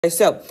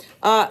So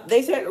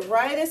they said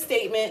write a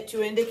statement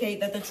to indicate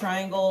that the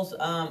triangles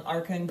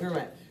are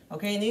congruent.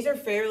 Okay, and these are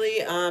fairly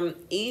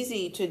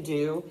easy to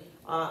do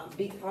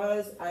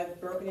because I've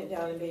broken it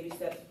down in baby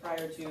steps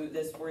prior to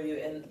this for you.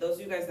 And those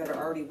of you guys that are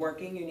already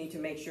working, you need to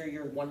make sure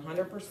you're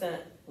 100%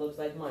 looks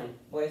like mine.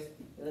 Boys,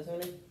 you listen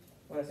to me?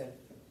 What I said?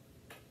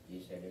 You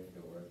said if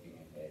you're working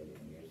ahead,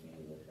 you just need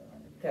to look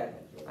 100%. Okay,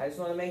 I just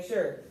want to make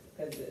sure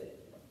because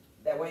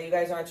that way you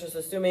guys aren't just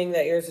assuming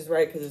that yours is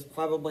right because it's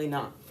probably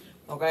not.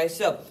 Okay,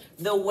 so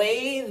the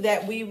way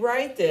that we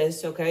write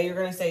this, okay, you're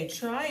going to say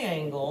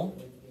triangle.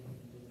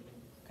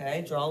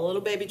 Okay, draw a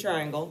little baby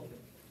triangle.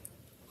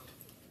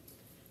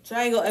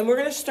 Triangle, and we're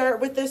going to start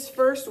with this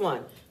first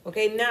one.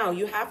 Okay, now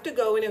you have to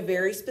go in a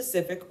very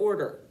specific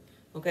order.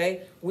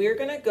 Okay, we're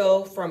going to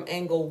go from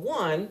angle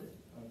 1,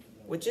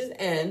 which is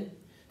N,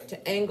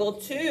 to angle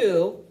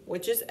 2,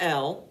 which is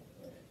L,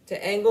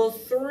 to angle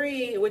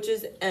 3, which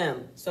is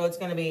M. So it's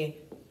going to be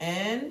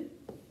N,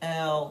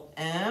 L,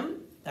 M.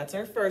 That's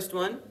our first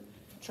one.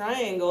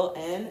 Triangle,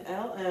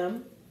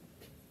 NLM.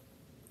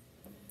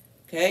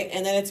 Okay,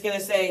 and then it's going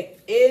to say,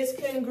 is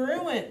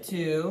congruent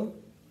to.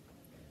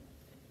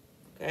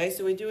 Okay,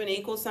 so we do an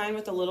equal sign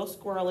with a little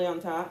squirrely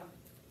on top.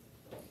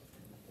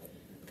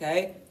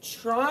 Okay,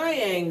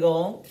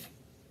 triangle.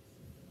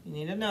 You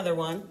need another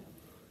one.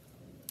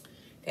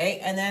 Okay,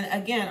 and then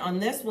again, on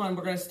this one,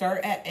 we're going to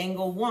start at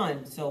angle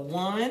 1. So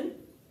 1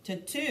 to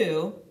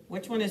 2.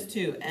 Which one is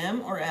 2?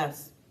 M or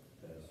S?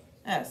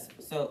 S.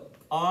 So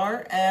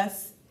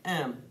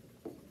RSM.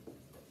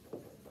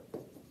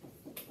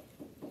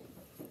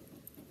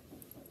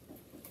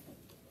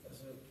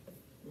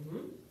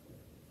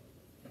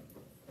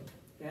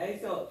 Okay,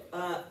 so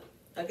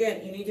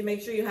again, you need to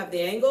make sure you have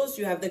the angles,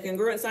 you have the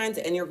congruent signs,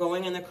 and you're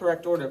going in the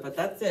correct order, but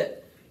that's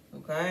it.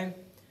 Okay,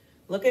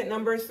 look at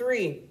number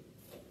 3.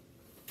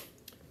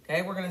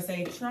 Okay, we're going to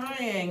say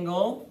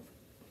triangle.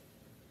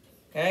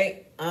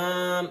 Okay,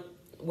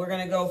 we're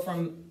going to go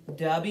from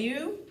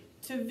W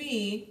to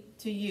V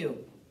to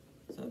U.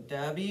 So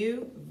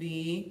W,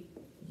 V,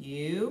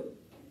 U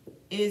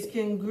is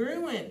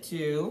congruent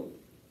to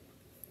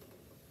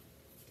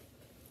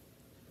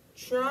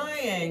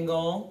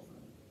triangle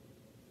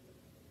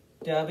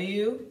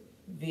W,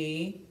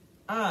 V,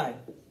 I.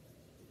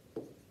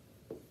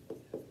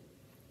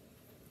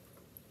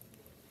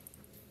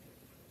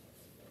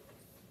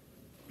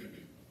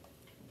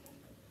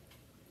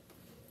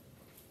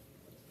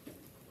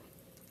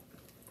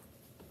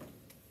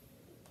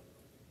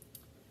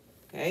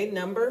 Okay,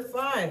 number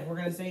 5, we're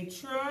going to say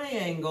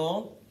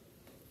triangle.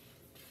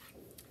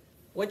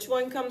 Which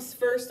one comes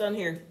first on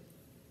here?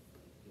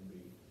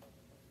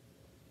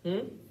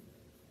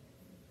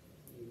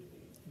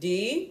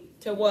 D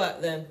to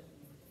what then?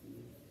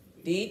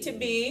 D to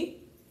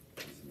B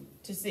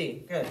to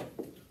C. Good.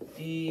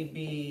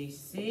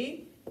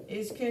 DBC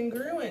is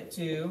congruent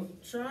to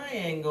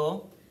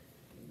triangle.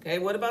 Okay,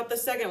 what about the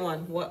second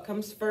one? What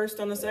comes first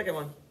on the second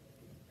one?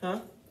 Huh?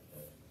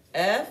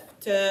 F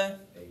to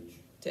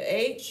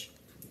H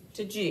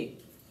to G.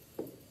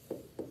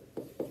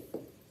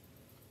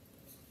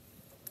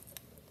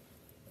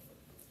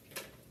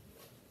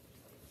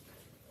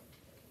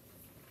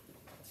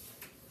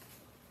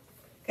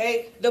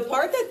 Okay, the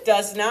part that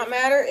does not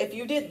matter, if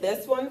you did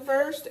this one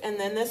first and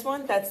then this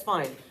one, that's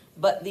fine.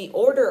 But the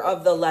order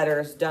of the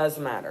letters does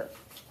matter.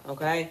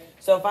 Okay,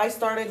 so if I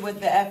started with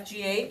the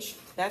FGH,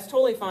 that's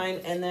totally fine,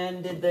 and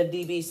then did the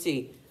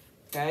DBC.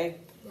 Okay,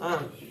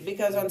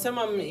 because on some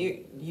of them,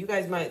 you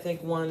guys might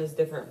think one is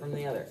different from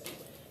the other.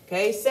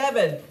 Okay,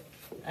 7.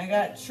 I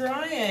got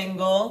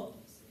triangle.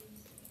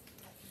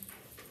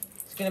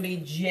 It's going to be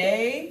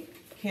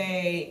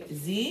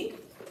JKZ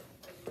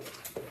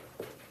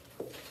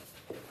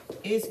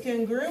is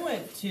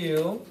congruent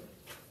to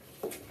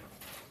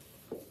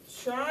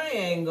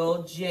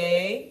triangle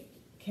JKI.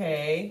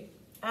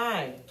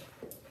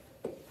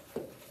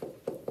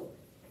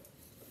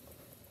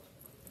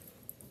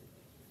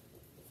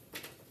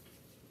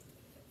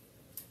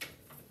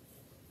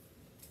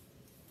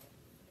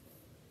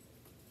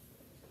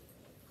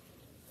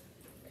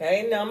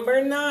 Okay,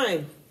 number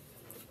 9.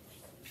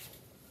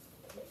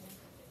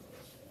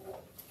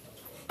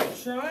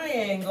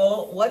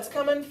 Triangle, what's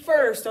coming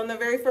first on the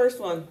very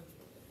first one?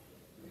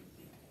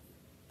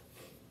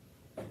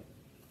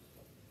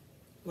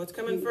 What's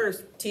coming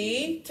first?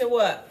 T to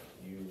what?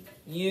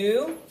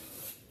 U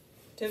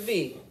to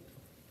V.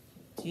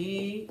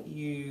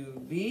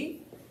 TUV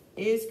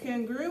is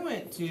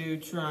congruent to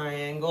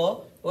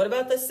triangle. What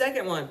about the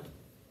second one?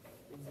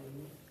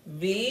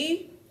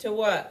 V to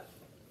what?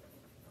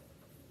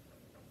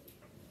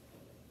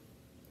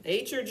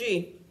 H or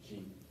G?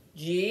 G.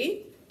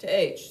 G to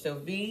H. So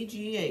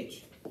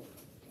VGH.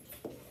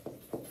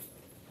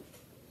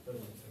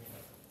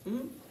 Have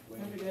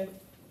a good day.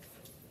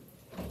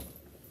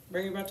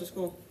 Bring your butt to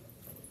school.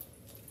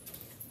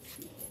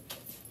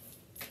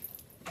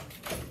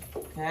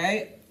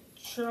 Okay.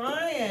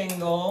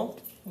 Triangle.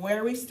 Where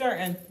are we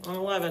starting on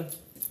 11?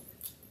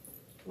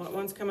 What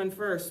one's coming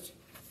first?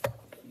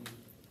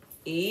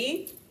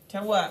 E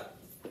to what?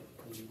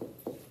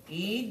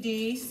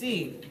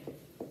 EDC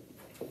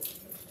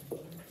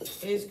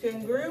is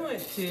congruent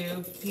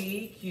to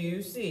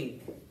PQC.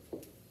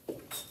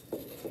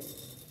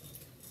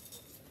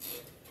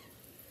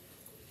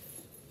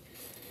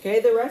 Okay,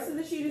 the rest of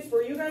the sheet is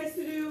for you guys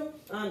to do.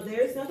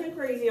 There's nothing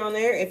crazy on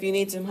there. If you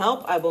need some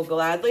help, I will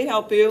gladly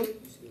help you.